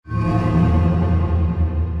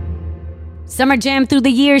Summer Jam Through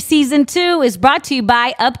the Years Season 2 is brought to you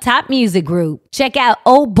by Up Top Music Group. Check out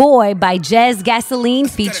Oh Boy by Jazz Gasoline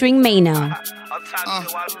featuring Mano.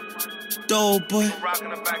 Dope boy.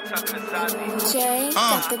 Jay,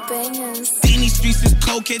 got the bangers. In these streets is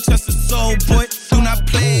cold, can't trust a soul, boy. Do not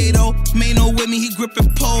play though. Mano with me, he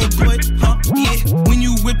gripping pole, boy. Yeah. When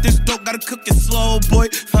you whip this dope, gotta cook it slow, boy.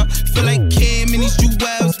 Feel like Kim in these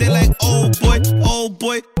jewels, they like oh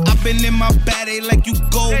boy. I've been in my bag, they like you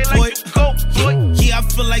go, boy. Yeah, I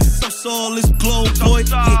feel like some soul is glow, boy.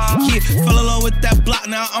 Yeah. Fell in love with that block,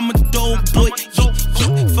 now I'm a dope boy. Yeah.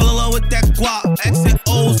 Fell in love with that guap, accent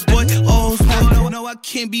O's, boy. No, I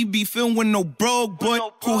can't be beefing with no broke, boy.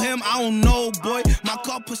 Who him, I don't know, boy. My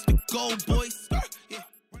car push the go, boy. Yeah.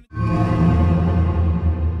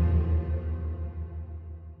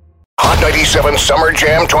 Hot 97 Summer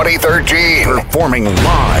Jam 2013. Performing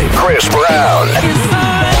live, Chris Brown,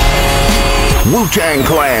 Wu-Tang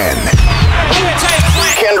Clan,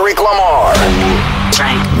 Kendrick Lamar,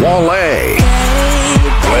 Wale,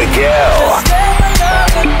 Miguel,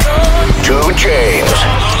 2 Chainz,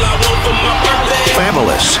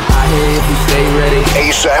 Fabulous,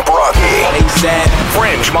 A$AP Rocky,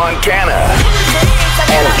 Fringe Montana,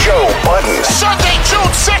 and Joe Budden. Sunday,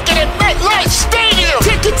 June 2nd at MetLife Stadium.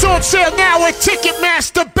 Tickets on sale now at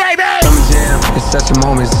Ticketmaster, baby. Summer Jam is such a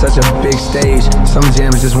moment, it's such a big stage. Summer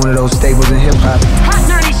Jam is just one of those staples in hip-hop. Hot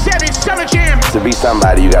 97 Summer Jam. To be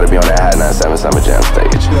somebody, you gotta be on that Hot 97 Summer Jam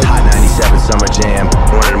stage. Hot 97 Summer Jam,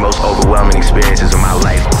 one of the most overwhelming experiences of my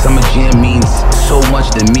life. Summer Jam means so much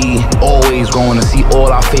to me. Always going to see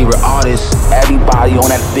all our favorite artists. Everybody on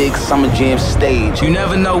that big Summer Jam stage. You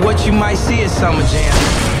never know what you might see at Summer Jam.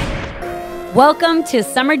 Welcome to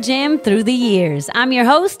Summer Jam Through the Years. I'm your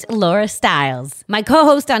host, Laura Stiles. My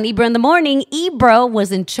co-host on Ebro in the Morning, Ebro,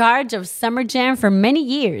 was in charge of Summer Jam for many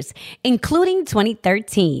years, including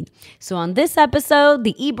 2013. So on this episode,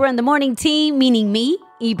 the Ebro in the Morning team, meaning me,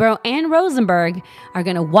 Ebro, and Rosenberg, are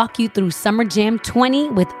going to walk you through Summer Jam 20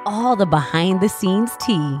 with all the behind-the-scenes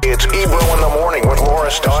tea. It's Ebro in the Morning with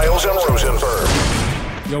Laura Stiles and Rosenberg.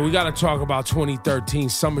 Yo, we got to talk about 2013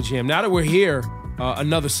 Summer Jam. Now that we're here,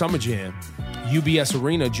 another Summer Jam, UBS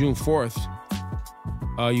Arena, June 4th.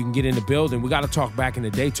 You can get in the building. We got to talk back in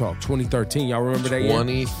the day talk, 2013. Y'all remember that year?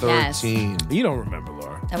 2013. Yes. You don't remember,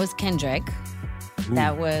 Laura. That was Kendrick. Ooh,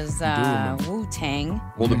 that was Wu-Tang.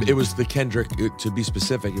 Well, it was the Kendrick, to be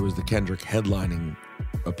specific, it was the Kendrick headlining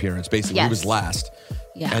appearance. Basically, Yes. he was last.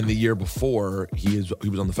 Yeah. And the year before, he was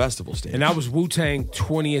on the festival stage. And that was Wu-Tang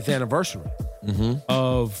 20th anniversary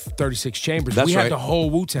of 36 Chambers. That's we right. had the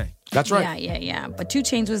whole Wu-Tang. That's right. Yeah. But 2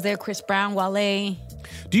 Chainz was there, Chris Brown, Wale.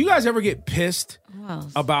 Do you guys ever get pissed Who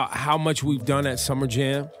else? about how much we've done at Summer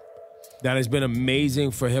Jam that has been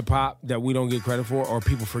amazing for hip-hop that we don't get credit for or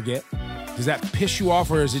people forget? Does that piss you off,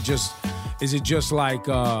 or is it just like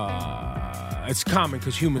it's common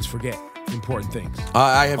because humans forget important things?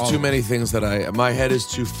 I have too many things that my head is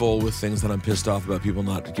too full with things that I'm pissed off about people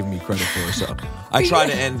not giving me credit for, so I try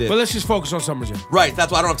to end it. But let's just focus on Summer Jam. Right,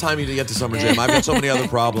 that's why I don't have time to get to Summer Jam. I've got so many other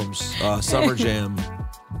problems. Summer Jam.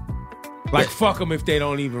 Like, fuck them if they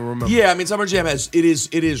don't even remember. Yeah, I mean, Summer Jam it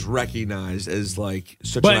is recognized as like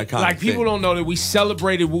such an iconic But like people thing. don't know that we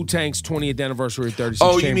celebrated Wu-Tang's 20th anniversary at 36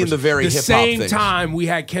 Oh, Chambers. you mean the very hip-hop same things. time we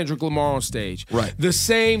had Kendrick Lamar on stage. Right. The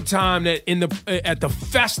same time that at the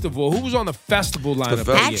festival, who was on the festival lineup? that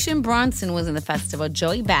year? Action Bronson was in the festival.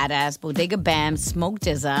 Joey Badass, Bodega Bam, Smoke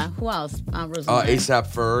DZA. Who else? Rosemary. A$AP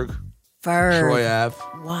Ferg, Ferg. Troy Ave,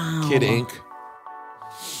 Wow. Kid Ink.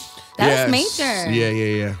 That was major.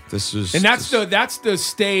 Yeah. This was, And that's the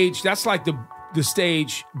stage. That's like the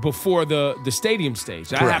stage before the stadium stage.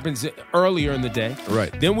 That Correct. happens earlier in the day.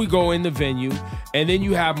 Right. Then we go in the venue, and then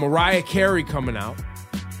you have Mariah Carey coming out.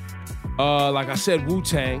 Like I said,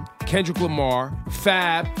 Wu-Tang, Kendrick Lamar,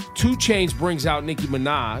 Fab, 2 Chainz brings out Nicki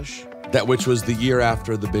Minaj. which was the year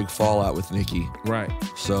after the big fallout with Nicki. Right.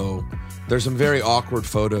 So there's some very awkward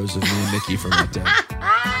photos of me and Nicki from that day.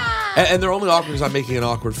 And they're only awkward because I'm making an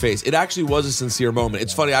awkward face. It actually was a sincere moment.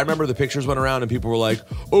 It's funny. I remember the pictures went around and people were like,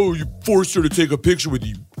 "Oh, you forced her to take a picture with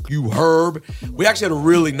you Herb." We actually had a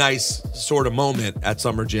really nice sort of moment at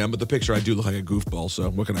Summer Jam, but the picture I do look like a goofball. So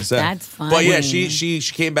what can I say? That's funny. But yeah, she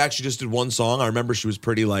came back. She just did one song. I remember she was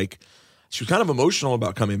pretty she was kind of emotional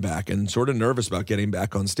about coming back and sort of nervous about getting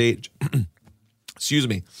back on stage. Excuse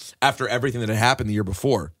me. After everything that had happened the year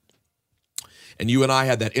before, and you and I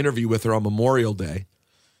had that interview with her on Memorial Day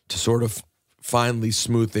to sort of finally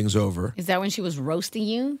smooth things over. Is that when she was roasting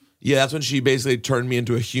you? Yeah, that's when she basically turned me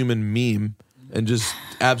into a human meme and just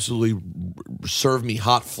absolutely served me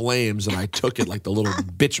hot flames, and I took it like the little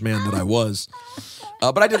bitch man that I was.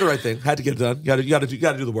 But I did the right thing. Had to get it done. You got to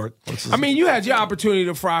do the work. I mean, you had your opportunity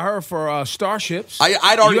to fry her for Starships.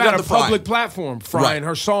 I'd already you had done a the frying. public platform frying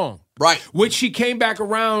her song. Right. Which she came back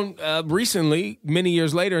around recently, many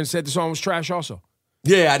years later, and said the song was trash also.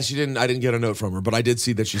 Yeah, I didn't get a note from her, but I did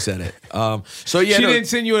see that she said it. She didn't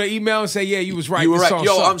send you an email and say, "Yeah, you was right." You were this right. song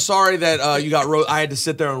Yo, sucked. I'm sorry that you got. I had to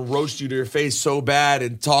sit there and roast you to your face so bad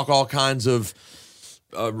and talk all kinds of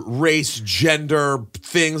race, gender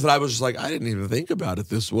things that I was just like, I didn't even think about it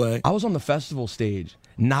this way. I was on the festival stage,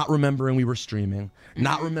 not remembering we were streaming,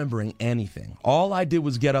 not remembering anything. All I did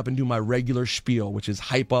was get up and do my regular spiel, which is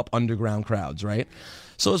hype up underground crowds, right?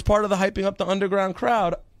 So as part of the hyping up the underground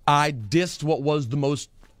crowd, I dissed what was the most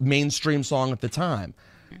mainstream song at the time.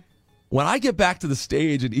 When I get back to the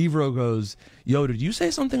stage and Ebro goes, yo, did you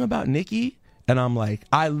say something about Nicki? And I'm like,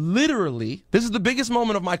 this is the biggest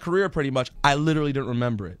moment of my career pretty much. I literally didn't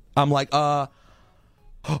remember it. I'm like, oh,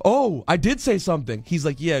 I did say something. He's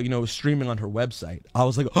like, yeah, it was streaming on her website. I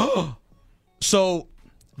was like, oh. So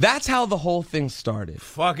that's how the whole thing started.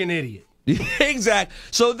 Fucking idiot. Exactly.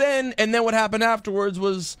 So then what happened afterwards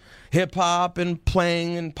was hip hop and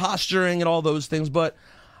playing and posturing and all those things. But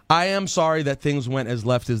I am sorry that things went as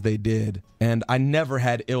left as they did. And I never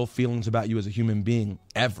had ill feelings about you as a human being,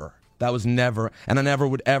 ever. That was never, and I never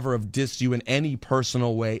would ever have dissed you in any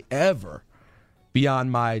personal way, ever,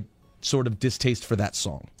 beyond my sort of distaste for that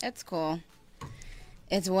song. It's cool.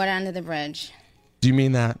 It's water under the bridge. Do you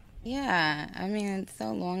mean that? Yeah. I mean, it's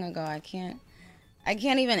so long ago. I can't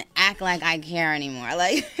even act like I care anymore.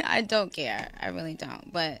 Like, I don't care. I really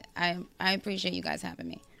don't. But I appreciate you guys having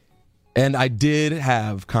me. And I did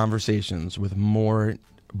have conversations with more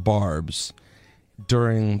Barbs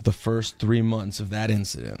during the first 3 months of that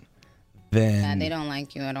incident. Yeah, they don't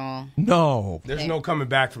like you at all. No. There's no coming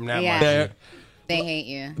back from that. Yeah. They hate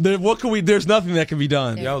you. There's nothing that can be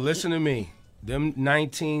done. Yo, listen to me. Them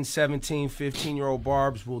 19, 17, 15-year-old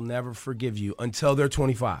Barbs will never forgive you until they're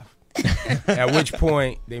 25. At which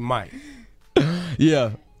point, they might.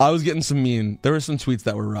 Yeah, I was getting some mean. There were some tweets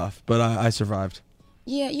that were rough, but I survived.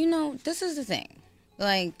 Yeah, this is the thing.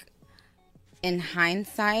 Like, in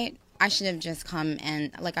hindsight, I should have just come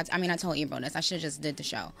and, I told Ebro this. I should have just did the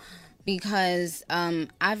show. Because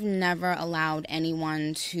I've never allowed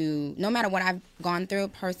anyone to, no matter what I've gone through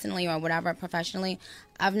personally or whatever professionally,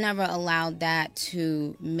 I've never allowed that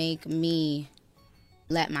to make me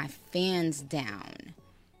let my fans down.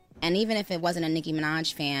 And even if it wasn't a Nicki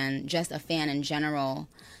Minaj fan, just a fan in general,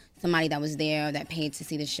 somebody that was there that paid to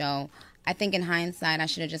see the show, I think in hindsight I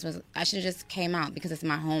should have just came out because it's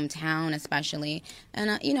my hometown especially,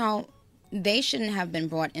 and they shouldn't have been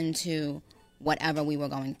brought into whatever we were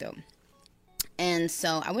going through. And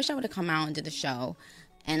so I wish I would have come out and did the show.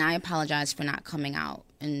 And I apologize for not coming out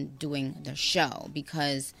and doing the show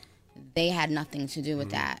because they had nothing to do with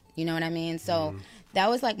that. You know what I mean? So that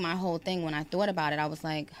was like my whole thing when I thought about it. I was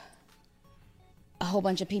like, a whole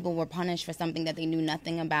bunch of people were punished for something that they knew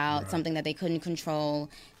nothing about, something that they couldn't control.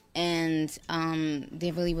 And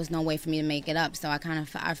there really was no way for me to make it up. So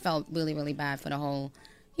I felt really, really bad for the whole,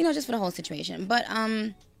 just for the whole situation. But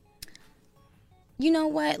you know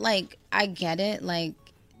what? Like, I get it. Like,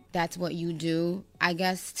 that's what you do. I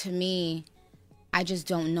guess to me, I just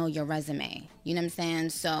don't know your resume. You know what I'm saying?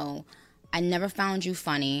 So I never found you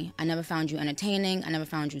funny. I never found you entertaining. I never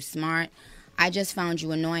found you smart. I just found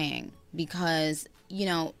you annoying because,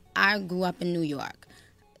 I grew up in New York.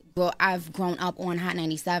 I've grown up on Hot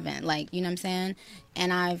 97. Like, you know what I'm saying?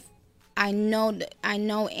 And I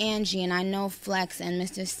know Angie and I know Flex and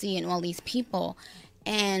Mr. C and all these people.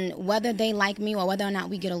 And whether they like me or whether or not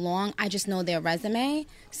we get along, I just know their resume.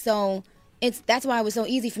 So that's why it was so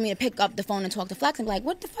easy for me to pick up the phone and talk to Flex and be like,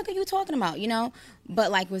 what the fuck are you talking about, But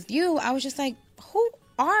like with you, I was just like, who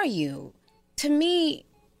are you? To me,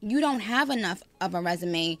 you don't have enough of a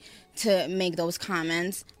resume to make those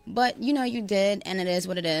comments. But, you did, and it is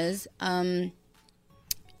what it is.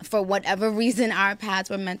 For whatever reason, our paths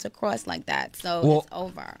were meant to cross like that. So it's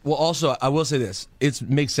over. Well, also, I will say this. It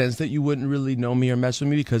makes sense that you wouldn't really know me or mess with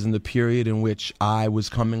me because in the period in which I was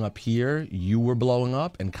coming up here, you were blowing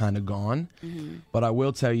up and kind of gone. Mm-hmm. But I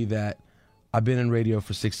will tell you that I've been in radio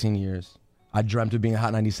for 16 years. I dreamt of being a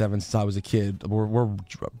Hot 97 since I was a kid. We're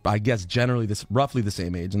I guess, generally roughly the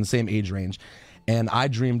same age, in the same age range. And I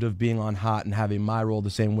dreamed of being on Hot and having my role the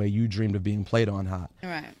same way you dreamed of being played on Hot.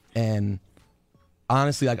 Right. And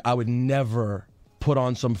honestly, I would never put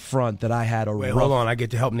on some front that I had a Wait, hold on. I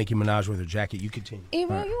get to help Nicki Minaj with her jacket. You continue.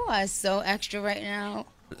 Ebro, you are so extra right now.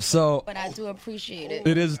 But I do appreciate it.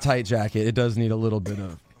 It is a tight jacket. It does need a little bit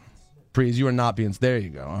of breeze. You are not being... There you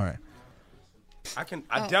go. All right.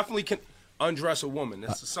 I definitely can... undress a woman.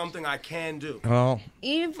 That's something I can do. Oh.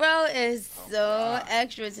 Ebro is so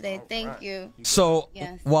extra today. Thank you. So,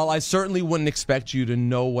 Yes. while I certainly wouldn't expect you to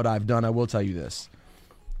know what I've done, I will tell you this.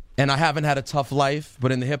 And I haven't had a tough life,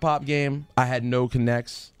 but in the hip-hop game, I had no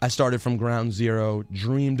connects. I started from ground zero,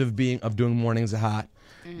 dreamed of doing mornings at Hot,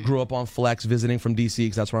 grew up on Flex, visiting from D.C.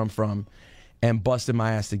 because that's where I'm from, and busted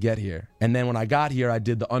my ass to get here. And then when I got here, I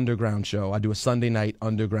did the underground show. I do a Sunday night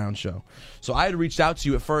underground show. So I had reached out to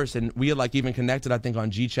you at first, and we had like even connected, I think,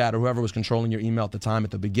 on GChat or whoever was controlling your email at the time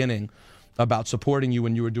at the beginning about supporting you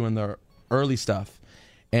when you were doing the early stuff.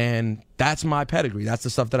 And that's my pedigree. That's the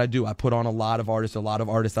stuff that I do. I put on a lot of artists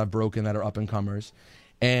I've broken that are up-and-comers.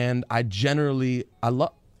 And I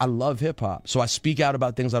love hip-hop. So I speak out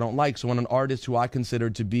about things I don't like. So when an artist who I consider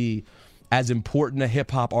to be as important a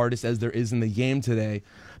hip-hop artist as there is in the game today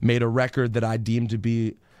made a record that I deemed to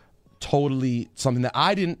be totally something that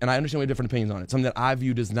I didn't, and I understand we have different opinions on it, something that I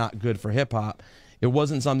viewed as not good for hip-hop, it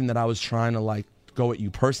wasn't something that I was trying to like go at you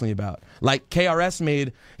personally about. Like KRS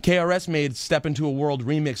made Step Into a World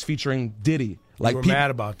remix featuring Diddy. Like, you were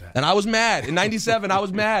mad about that. And I was mad. In 97, I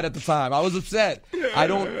was mad at the time. I was upset. I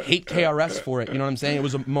don't hate KRS for it. You know what I'm saying? It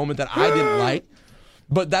was a moment that I didn't like.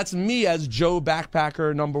 But that's me as Joe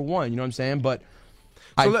Backpacker #1. You know what I'm saying? But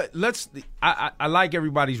I like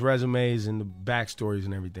everybody's resumes and the backstories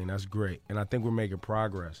and everything. That's great. And I think we're making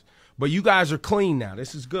progress. But you guys are clean now.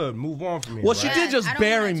 This is good. Move on from here. Well, right? she did just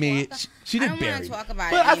bury me. She did bury me. I don't want to talk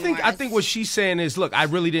about But it I think what she's saying is, look, I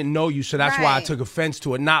really didn't know you, so that's why I took offense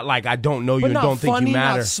to it. Not like I don't know you and don't think you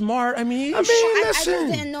matter. Not smart. I mean, I just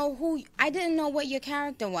didn't know who. I didn't know what your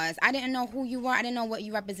character was. I didn't know who you were. I didn't know what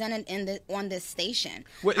you represented on this station.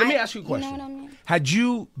 Wait, let me ask you a question. You know what I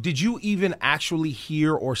mean? Did you even actually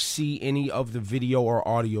hear or see any of the video or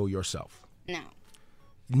audio yourself? No.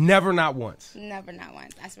 Never, not once. Never, not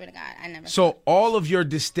once. I swear to God, I never. So all of your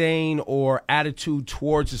disdain or attitude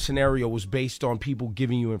towards the scenario was based on people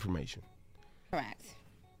giving you information? Correct.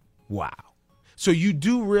 Wow. So you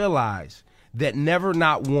do realize that never,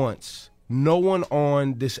 not once, no one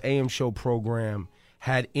on this AM show program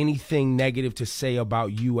had anything negative to say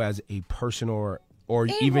about you as a person or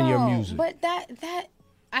even your music. But that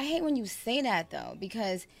I hate when you say that though,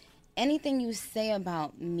 because anything you say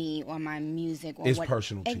about me or my music or is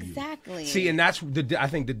personal to you. Exactly. See, and that's I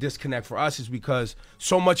think the disconnect for us is because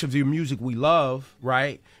so much of the music we love,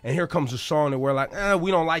 right? And here comes a song that we're like, we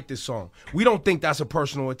don't like this song. We don't think that's a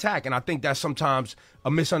personal attack, and I think that's sometimes a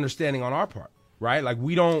misunderstanding on our part, right? Like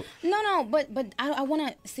we don't. No, but I want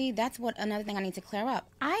to see. That's what another thing I need to clear up.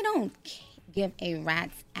 I don't give a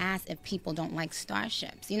rat's ass if people don't like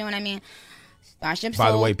Starships. You know what I mean? Starship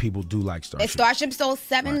By the way, people do like Starship. Starship sold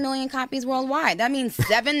 7 million copies worldwide. That means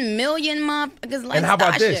 7 million motherfuckers like Starships. And how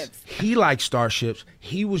about this? He liked Starships.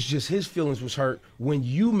 He was just, his feelings was hurt when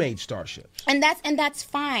you made Starships. And that's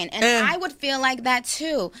fine. And I would feel like that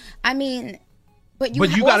too. I mean, but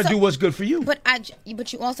you got to do what's good for you. But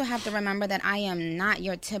you also have to remember that I am not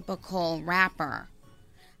your typical rapper.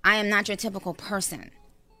 I am not your typical person.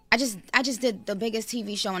 I just did the biggest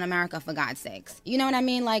TV show in America, for God's sakes. You know what I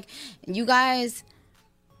mean? Like, you guys,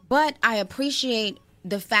 but I appreciate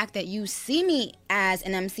the fact that you see me as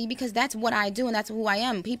an MC because that's what I do and that's who I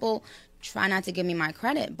am. People try not to give me my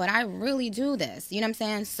credit, but I really do this. You know what I'm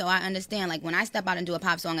saying? So I understand, like, when I step out and do a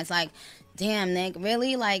pop song, it's like, damn, Nick,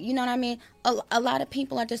 really? Like, you know what I mean? A lot of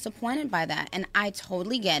people are disappointed by that, and I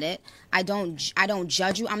totally get it. I don't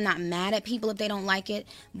judge you. I'm not mad at people if they don't like it,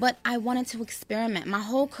 but I wanted to experiment. My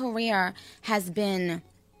whole career has been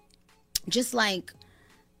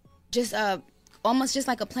almost just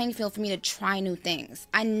like a playing field for me to try new things.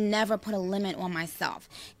 I never put a limit on myself.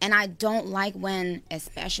 And I don't like when,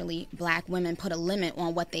 especially black women, put a limit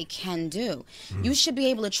on what they can do. You should be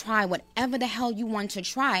able to try whatever the hell you want to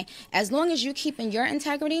try, as long as you're keeping your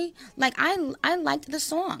integrity. Like, I liked the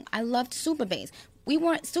song. I loved Super Bass.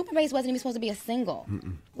 Super Bass wasn't even supposed to be a single.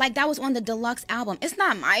 Like, that was on the deluxe album. It's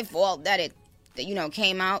not my fault that it,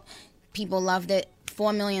 came out. People loved it.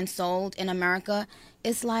 4 million sold in America.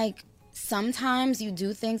 It's like, sometimes you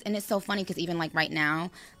do things, and it's so funny because even like right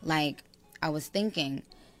now, like I was thinking,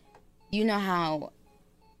 you know how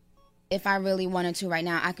if I really wanted to right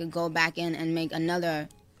now, I could go back in and make another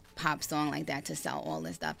pop song like that to sell all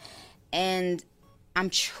this stuff. And I'm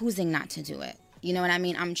choosing not to do it. You know what I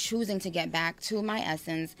mean? I'm choosing to get back to my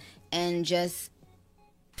essence and just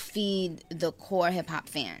feed the core hip hop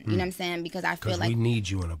fan. You know what I'm saying? Because I feel like we need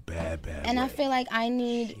you in a bad and way. I feel like I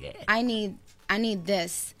need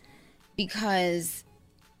this. Because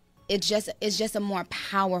it's just a more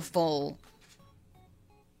powerful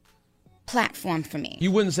platform for me.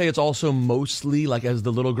 You wouldn't say it's also mostly, like, as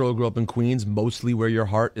the little girl who grew up in Queens, mostly where your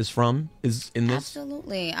heart is from, is in this?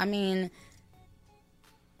 Absolutely. I mean,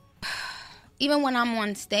 even when I'm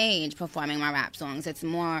on stage performing my rap songs, it's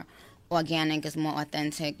more organic, it's more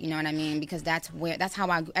authentic, you know what I mean? Because that's how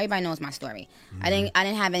everybody knows my story. Mm-hmm. I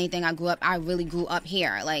didn't have anything. I really grew up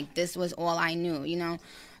here. Like, this was all I knew, you know?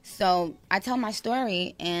 So I tell my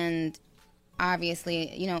story, and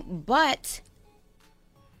obviously, you know, but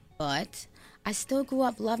I still grew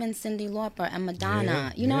up loving Cyndi Lauper and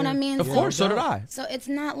Madonna. You know what I mean? Of course, so did I. So it's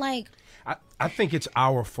not like... I think it's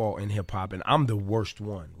our fault in hip-hop, and I'm the worst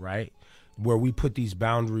one, right? Where we put these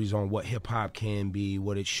boundaries on what hip-hop can be,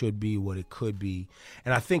 what it should be, what it could be.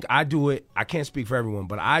 And I think I do it, I can't speak for everyone,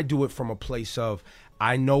 but I do it from a place of,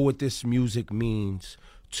 I know what this music means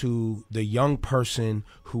to the young person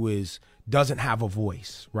who doesn't have a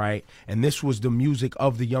voice, right? And this was the music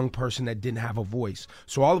of the young person that didn't have a voice.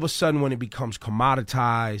 So all of a sudden, when it becomes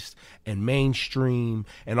commoditized and mainstream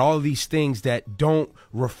and all of these things that don't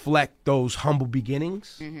reflect those humble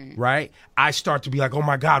beginnings, right? I start to be like, oh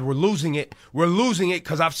my God, we're losing it. We're losing it,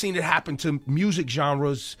 because I've seen it happen to music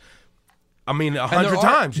genres, I mean, 100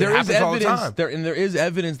 times. It happens all the time. There is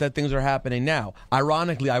evidence that things are happening now.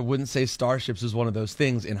 Ironically, I wouldn't say Starships is one of those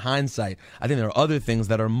things in hindsight. I think there are other things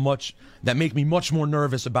that make me much more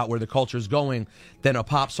nervous about where the culture is going than a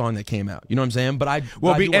pop song that came out. You know what I'm saying?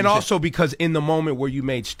 But also because in the moment where you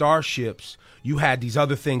made Starships, you had these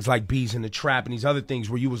other things like Bees in the Trap and these other things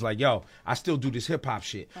where you was like, yo, I still do this hip hop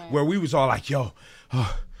shit. Right. Where we was all like, yo,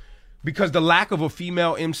 because the lack of a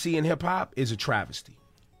female MC in hip hop is a travesty.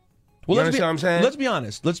 Well, you understand what I'm saying? Let's be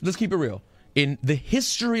honest. Let's keep it real. In the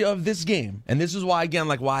history of this game, and this is why, again,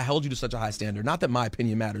 like why I held you to such a high standard, not that my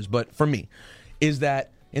opinion matters, but for me, is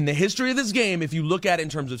that in the history of this game, if you look at it in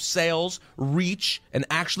terms of sales, reach, and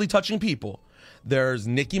actually touching people, there's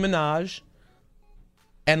Nicki Minaj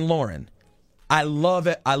and Lauren. I love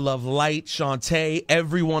it. I love Light, Shantae,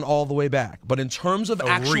 everyone all the way back. But in terms of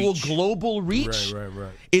actual global reach,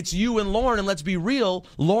 it's you and Lauren. And let's be real,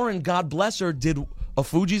 Lauren, God bless her, did a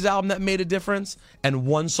Fugees album that made a difference and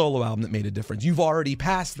one solo album that made a difference. You've already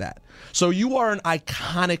passed that. So you are an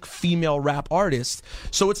iconic female rap artist.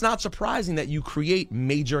 So it's not surprising that you create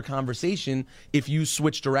major conversation if you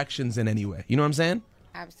switch directions in any way. You know what I'm saying?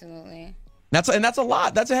 Absolutely. That's a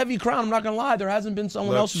lot. That's a heavy crown. I'm not going to lie. There hasn't been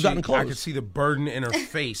someone else who's gotten close. I could see the burden in her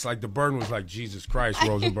face. Like the burden was like, Jesus Christ,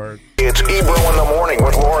 Rosenberg. It's Ebro in the Morning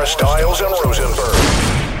with Laura Stiles and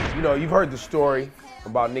Rosenberg. You know, you've heard the story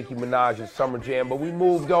about Nicki Minaj and Summer Jam, but we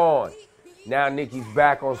moved on. Now Nicki's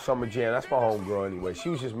back on Summer Jam. That's my homegirl anyway. She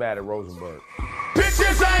was just mad at Rosenberg.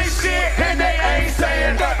 Bitches ain't shit and they ain't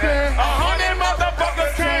saying nothing. 100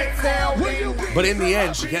 motherfuckers can't tell me. But in the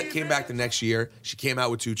end, she came back the next year. She came out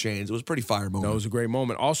with 2 Chainz. It was a pretty fire moment. No, it was a great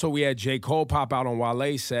moment. Also, we had J. Cole pop out on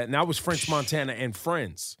Wale's set, and that was French Montana and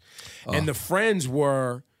Friends. And the Friends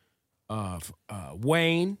were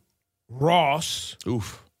Wayne, Ross.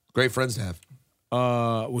 Oof. Great friends to have.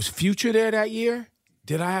 Was Future there that year?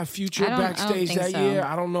 Did I have Future backstage that year?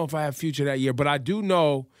 I don't know if I had Future that year, but I do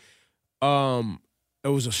know it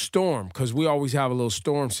was a storm because we always have a little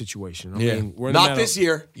storm situation. I mean, we're in not this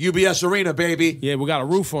year. UBS Arena, baby. Yeah, we got a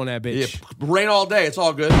roof on that bitch. Yeah, rain all day. It's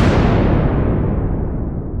all good.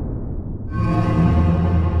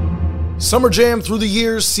 Summer Jam Through the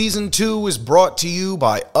Years Season 2 is brought to you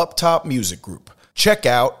by Uptop Music Group. Check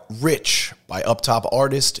out Rich by Uptop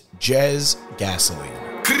artist Jez Gasoline.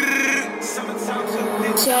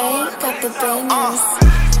 Jay got the bangers.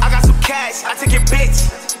 I got some cash, I take your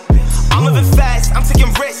bitch. I'm living fast, I'm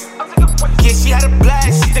taking risks. Yeah, she had a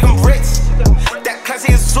blast, she think I'm rich. That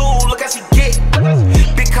classy is zoo, look how she get.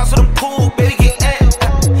 Big house with a pool, baby get in.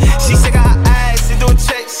 She shake out her ass and doing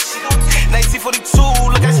checks. 1942,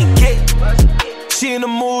 look how she get. She in the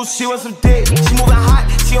mood, she wants some dick. She moving hot,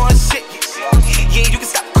 she on shit. Yeah, you can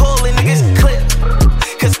stop calling niggas clip.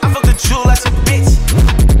 Cause I fuck the jewel like a bitch.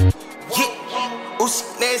 Yeah, ooh, she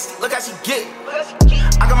nasty, look how she get.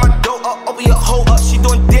 I got my dough up, open your hoe up, she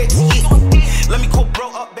doing dicks. Yeah. Let me call bro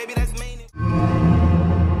up, baby, that's main.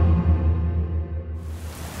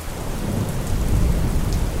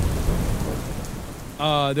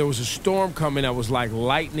 There was a storm coming that was like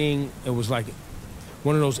lightning. It was like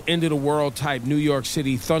one of those end of the world type New York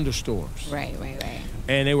City thunderstorms. Right.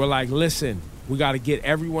 And they were like, listen, we got to get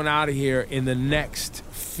everyone out of here in the next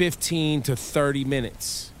 15 to 30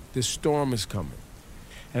 minutes. This storm is coming.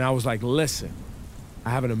 And I was like, listen,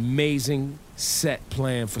 I have an amazing set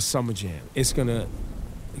plan for Summer Jam. It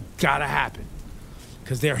gotta happen.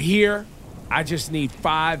 Because they're here. I just need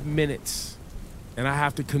 5 minutes and I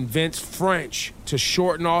have to convince French to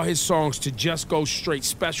shorten all his songs to just go straight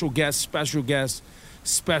special guest, special guest,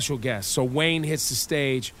 special guest. So Wayne hits the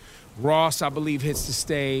stage. Ross, I believe, hits the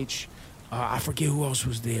stage. I forget who else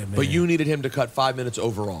was there, man. But you needed him to cut 5 minutes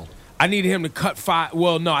overall. I needed him to cut 5.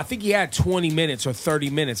 Well, no, I think he had 20 minutes or 30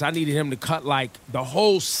 minutes. I needed him to cut, like, the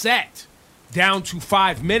whole set down to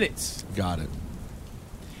 5 minutes. Got it.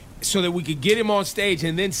 So that we could get him on stage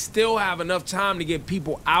and then still have enough time to get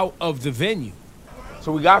people out of the venue.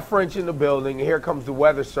 So we got French in the building, and here comes the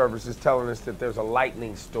weather services telling us that there's a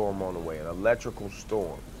lightning storm on the way, an electrical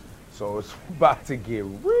storm. So it's about to get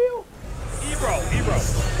real. Ebro.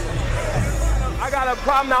 I got a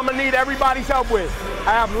problem I'm gonna need everybody's help with.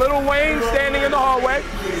 I have Lil Wayne standing in the hallway.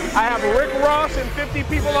 I have Rick Ross and 50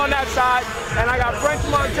 people on that side, and I got French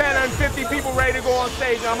Montana and 50 people ready to go on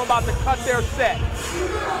stage, and I'm about to cut their set.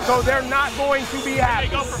 So they're not going to be happy.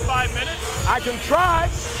 Can they go for 5 minutes? I can try,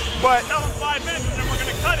 but... Tell them 5 minutes, and then we're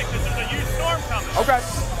gonna cut it, because there's a huge storm coming. Okay.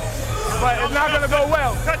 But it's not gonna go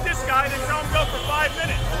well. Cut this guy, then tell him go for 5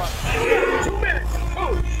 minutes. 2 minutes.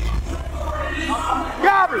 Move.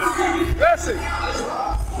 Garbage. Listen.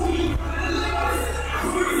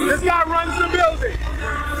 This guy runs the building.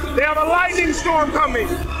 They have a lightning storm coming.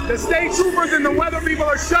 The state troopers and the weather people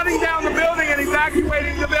are shutting down the building and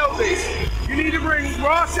evacuating the building. You need to bring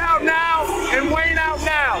Ross out now and Wayne out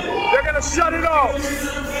now. They're gonna shut it off.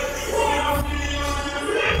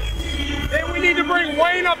 Then we need to bring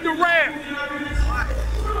Wayne up the ramp.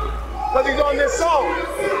 Because he's on this song.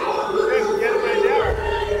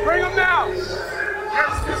 Bring him now.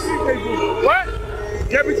 What?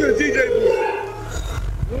 Get me to the DJ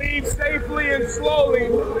booth. Leave safely and slowly,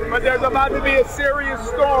 but there's about to be a serious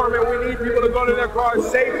storm and we need people to go to their cars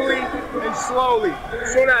safely and slowly.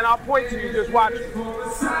 So then I'll point to you, just watch.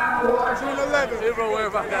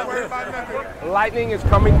 Lightning is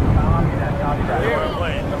coming. We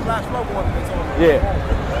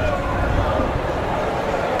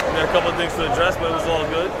had a couple of things to address, but it was all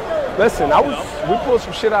good. Listen, we pulled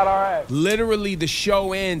some shit out our ass. Literally, the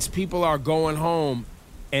show ends, people are going home,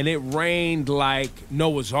 and it rained like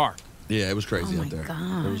Noah's Ark. Yeah, it was crazy out there.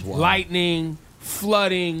 God. It was wild. Lightning,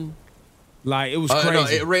 flooding, like it was crazy. No,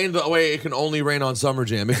 it rained the way it can only rain on Summer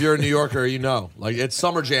Jam. If you're a New Yorker, you know. Like, it's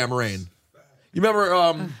Summer Jam rain. You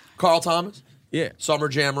remember Carl Thomas? Yeah. Summer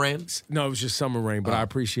Jam rain? No, it was just summer rain, but I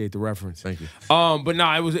appreciate the reference. Thank you. But no,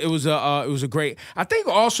 it was a great. I think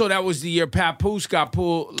also that was the year Papoose got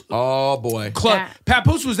pulled. Oh boy,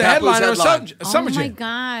 Papoose was the headliner of Summer Jam. Oh my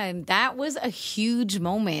God, that was a huge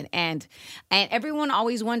moment, and everyone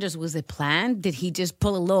always wonders, was it planned? Did he just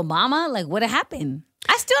pull a Lil Mama? Like, what happened?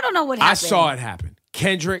 I still don't know what happened. I saw it happen.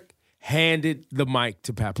 Kendrick handed the mic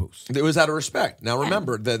to Papoose. It was out of respect. Now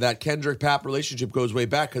remember that Kendrick-Pap relationship goes way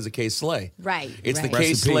back because of K Slay. Right. It's right. the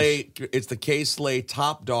K Slay. It's the K Slay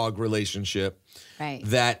Top Dog relationship. Right.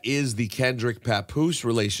 That is the Kendrick Papoose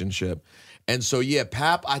relationship. And so yeah,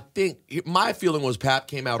 Pap. I think my feeling was Pap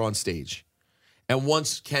came out on stage, and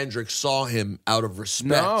once Kendrick saw him out of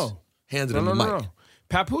respect, handed him the mic. No.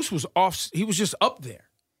 Papoose was off. He was just up there.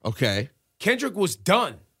 Okay. Kendrick was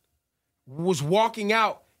done. Was walking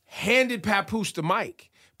out. Handed Papoose the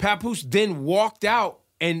mic. Papoose then walked out,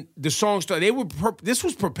 and the song started. This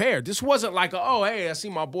was prepared. This wasn't like, hey, I see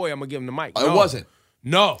my boy, I'm gonna give him the mic. No. It wasn't.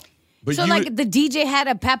 No. But so like the DJ had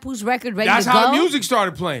a Papoose record ready to go? That's how the music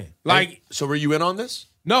started playing. Like, so were you in on this?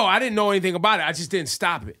 No, I didn't know anything about it. I just didn't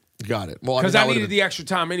stop it. Got it. Well, because I needed the extra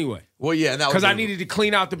time anyway. Well, yeah, because I needed to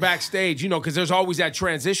clean out the backstage, because there's always that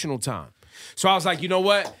transitional time. So I was like, you know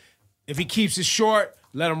what? If he keeps it short,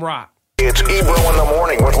 let him rock. It's Ebro in the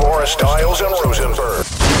Morning with Laura Stiles and Rosenberg.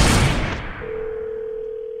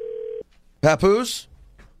 Papoose?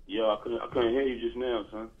 Yeah, I couldn't hear you just now,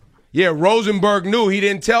 son. Yeah, Rosenberg knew. He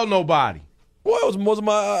didn't tell nobody. Well, it wasn't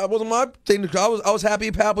my thing. I was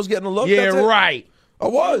happy Pap was getting a look. Yeah, right. I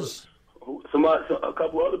was. A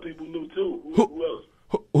couple other people knew too. Who else?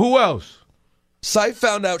 Who else? Syfe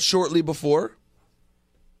found out shortly before.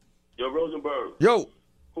 Yo, Rosenberg. Yo.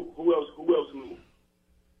 Who else knew?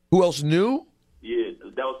 Who else knew? Yeah,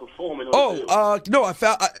 that was performing.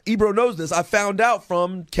 No, Ebro knows this. I found out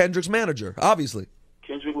from Kendrick's manager, obviously.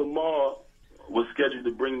 Kendrick Lamar was scheduled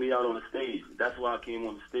to bring me out on the stage. That's why I came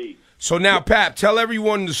on the stage. So now, Pap, tell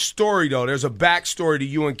everyone the story, though. There's a backstory to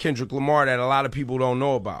you and Kendrick Lamar that a lot of people don't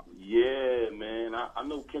know about. Yeah, man. I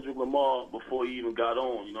know Kendrick Lamar before he even got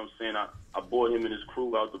on. You know what I'm saying? I brought him and his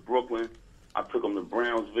crew out to Brooklyn. I took them to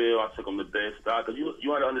Brownsville. I took them to Bed-Stuy. Because you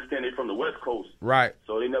got to understand, they're from the West Coast. Right.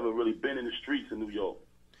 So they never really been in the streets in New York.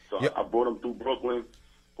 So I brought them through Brooklyn,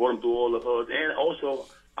 brought them through all the hoods. And also,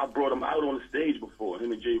 I brought them out on the stage before,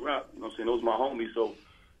 him and J-Rock. You know what I'm saying? Those my homies. So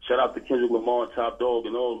Shout out to Kendrick Lamar, Top Dog,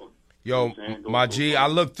 and all of them. Yo, my G, I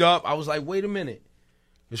looked up. I was like, wait a minute.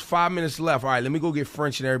 There's 5 minutes left. All right, let me go get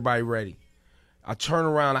French and everybody ready. I turn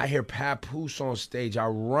around. I hear Papoose on stage. I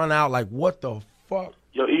run out like, what the fuck?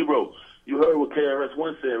 Yo, Ebro, you heard what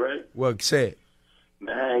KRS-One said, right? What said?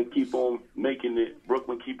 Man, keep on making it.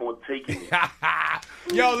 Brooklyn keep on taking it.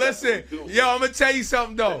 Yo, listen. Yo, I'm going to tell you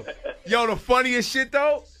something, though. Yo, the funniest shit,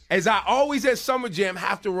 though, is I always at Summer Jam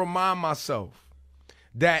have to remind myself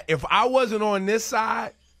that if I wasn't on this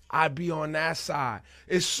side, I'd be on that side.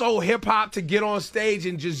 It's so hip-hop to get on stage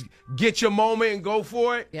and just get your moment and go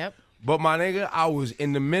for it. Yep. But, my nigga, I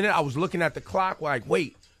was looking at the clock like,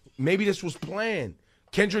 wait, maybe this was planned.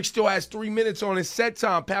 Kendrick still has 3 minutes on his set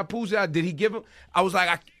time. Papoose, did he give him? I was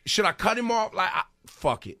like, should I cut him off? Like,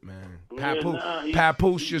 fuck it, man.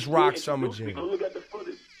 Papoose just rocked Summer Jam. Go look at the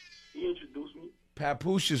footage. He introduced me.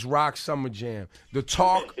 Papoose just rocked Summer Jam. The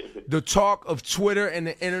talk of Twitter and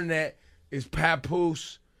the internet is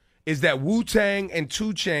Papoose. Is that Wu-Tang and 2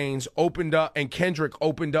 Chainz opened up and Kendrick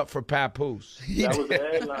opened up for Papoose. That was the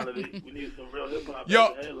headliner. We need some real hip-hop.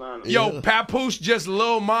 Yo, Papoose just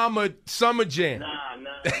Lil Mama Summer Jam. Nah,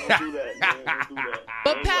 don't do that, man. Don't do that.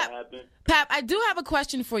 But Pap, I do have a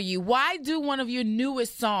question for you. Why do one of your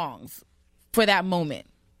newest songs for that moment?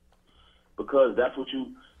 Because that's what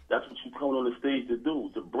you come on the stage to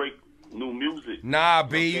do, to break new music. Nah,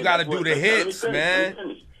 B, you got to do the hits, man.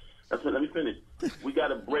 Let me finish. We got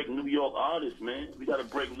to break New York artists, man. We got to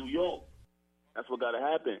break New York. That's what got to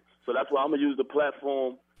happen. So that's why I'm going to use the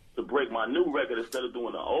platform to break my new record instead of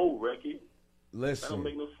doing the old record. Listen. That don't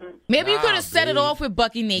make no sense. Maybe you could have set it off with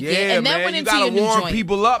Bucky Naked and then went into your new joint. You got to warm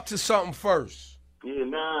people up to something first. Yeah,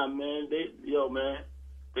 nah, man. They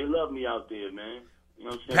love me out there, man. You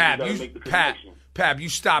know what I'm saying? Pap, you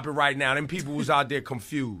stop it right now. Them people was out there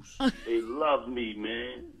confused. They love me,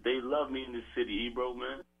 man. They love me in this city, Ebro,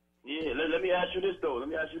 man. Yeah, let me ask you this, though.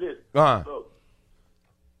 So,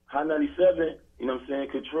 High 97, you know what I'm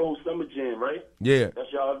saying, control Summer Jam, right? Yeah.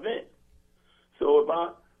 That's y'all event. So if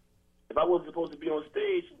I wasn't supposed to be on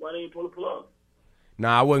stage, why they ain't pull the plug?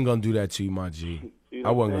 Nah, I wasn't going to do that to you, my G.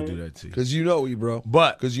 I wasn't going to do that to you. Because you know, Ebro.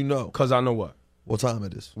 But. Because you know. Because I know what? What time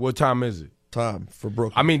it is. What time is it? Time for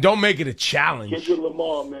Brooklyn. I mean, don't make it a challenge. Kendrick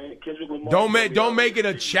Lamar, man. Kendrick Lamar. Don't make it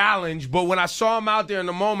a challenge. But when I saw him out there in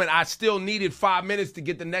the moment, I still needed 5 minutes to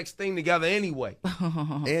get the next thing together anyway.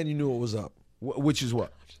 And you knew what was up. Which is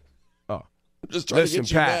what? Oh, I'm just trying to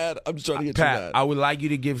get you mad. I'm just trying to get you mad. I would like you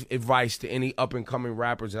to give advice to any up and coming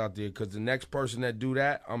rappers out there, because the next person that do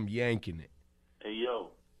that, I'm yanking it. Hey yo,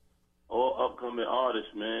 all upcoming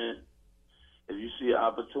artists, man. If you see an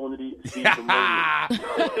opportunity, see the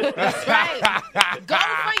moment. That's right. Go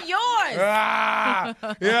for yours.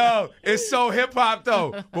 Yo, it's so hip-hop,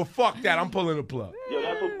 though. But fuck that. I'm pulling the plug. Yo,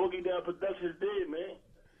 that's what Boogie Down Productions did, man.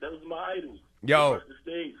 That was my idols.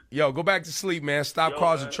 Yo, go back to sleep, man. Stop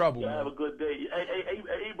causing trouble, man. Have a good day.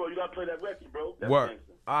 Hey, bro, you got to play that record, bro. That's Work.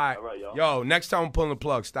 gangster. All right, y'all. Yo, next time I'm pulling the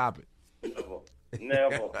plug, stop it.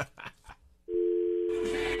 Never.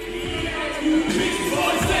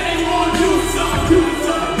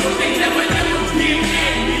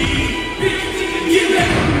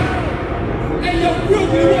 Hey, yo,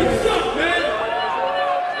 Brooklyn, what's up, man?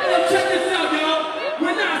 Hey, yo, check this out, y'all.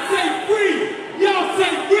 When I say free, y'all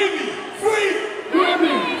say Remy. Free,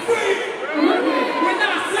 Remy, free, Remy. When I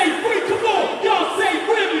say free, come on, y'all say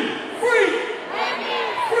Remy. Free, Remy,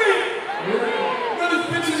 free, Remy. Brothers,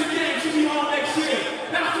 bitches, and gangs should be on next year.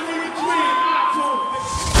 That's the way we dream.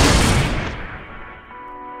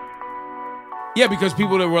 Yeah, because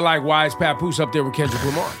people that were like, why is Papoose up there with Kendrick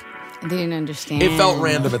Lamar? They didn't understand. It felt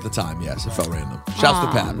random at the time, yes. It felt random. Shouts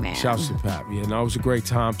to Pap. Man. Shouts to Pap. Yeah, no, it was a great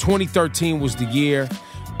time. 2013 was the year.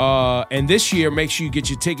 And this year, make sure you get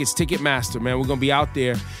your tickets. Ticketmaster, man. We're going to be out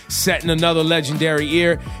there setting another legendary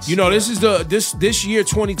year. You know, this year,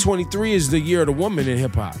 2023, is the year of the woman in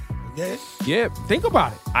hip-hop. Yeah. Yeah, think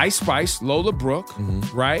about it. Ice Spice, Lola Brooke,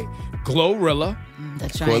 right? Glorilla.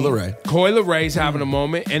 That's right. Coi Leray's having a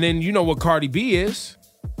moment. And then you know what Cardi B is.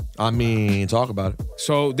 I mean, talk about it.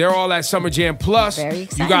 So they're all at Summer Jam. Plus, Very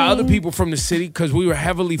exciting. you got other people from the city, because we were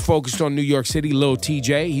heavily focused on New York City. Lil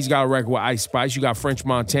TJ, he's got a record with Ice Spice. You got French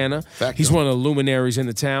Montana. He's one of the luminaries in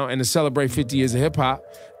the town. And to celebrate 50 years of hip-hop,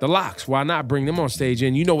 the Locks, why not bring them on stage?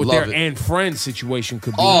 And you know what their and friends situation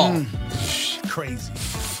could be. Crazy.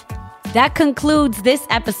 That concludes this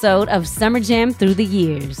episode of Summer Jam Through the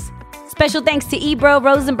Years. Special thanks to Ebro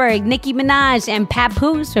Rosenberg, Nicki Minaj, and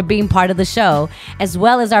Papoose for being part of the show, as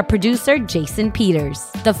well as our producer, Jason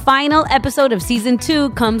Peters. The final episode of Season 2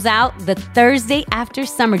 comes out the Thursday after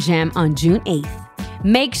Summer Jam on June 8th.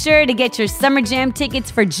 Make sure to get your Summer Jam tickets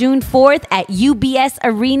for June 4th at UBS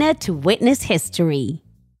Arena to witness history.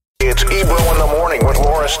 It's Ebro in the Morning with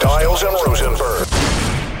Laura Stiles and Rosenberg.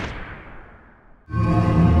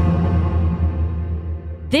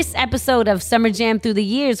 This episode of Summer Jam Through the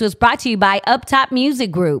Years was brought to you by Up Top Music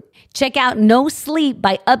Group. Check out No Sleep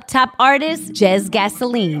by Up Top artist Jez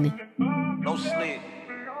Gasoline. No sleep.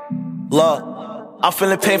 Look, I'm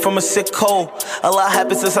feeling pain from a sick cold. A lot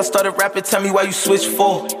happened since I started rapping. Tell me why you switched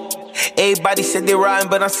for. Everybody said they riding,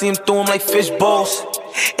 but I see them through them like fish bowls.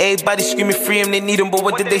 Everybody screaming free them, they need them, but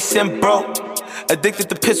what did they send, bro? Addicted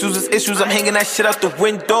to pistols, is issues, I'm hanging that shit out the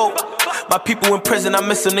window. My people in prison, I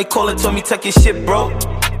miss them, they callin', told me tuck your shit, bro.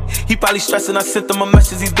 He probably stressing, I sent him a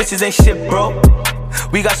message, these bitches ain't shit, bro.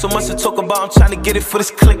 We got so much to talk about, I'm trying to get it for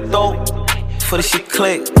this click, though. For this shit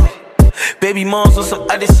click. Baby moms on some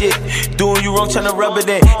other shit. Doing you wrong, tryna rub it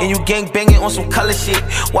in. And you gang banging on some color shit.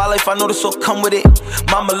 Wildlife, I know this all come with it.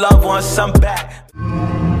 Mama love on her son back.